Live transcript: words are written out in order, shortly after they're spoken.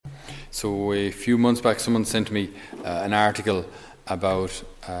So a few months back, someone sent me an article about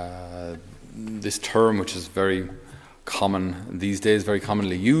this term, which is very common these days, very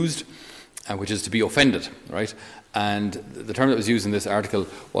commonly used, which is to be offended, right? And the term that was used in this article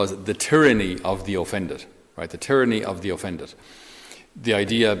was the tyranny of the offended, right? The tyranny of the offended. The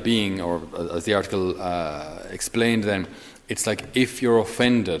idea being, or as the article explained then, it's like if you're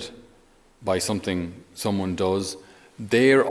offended by something someone does, they're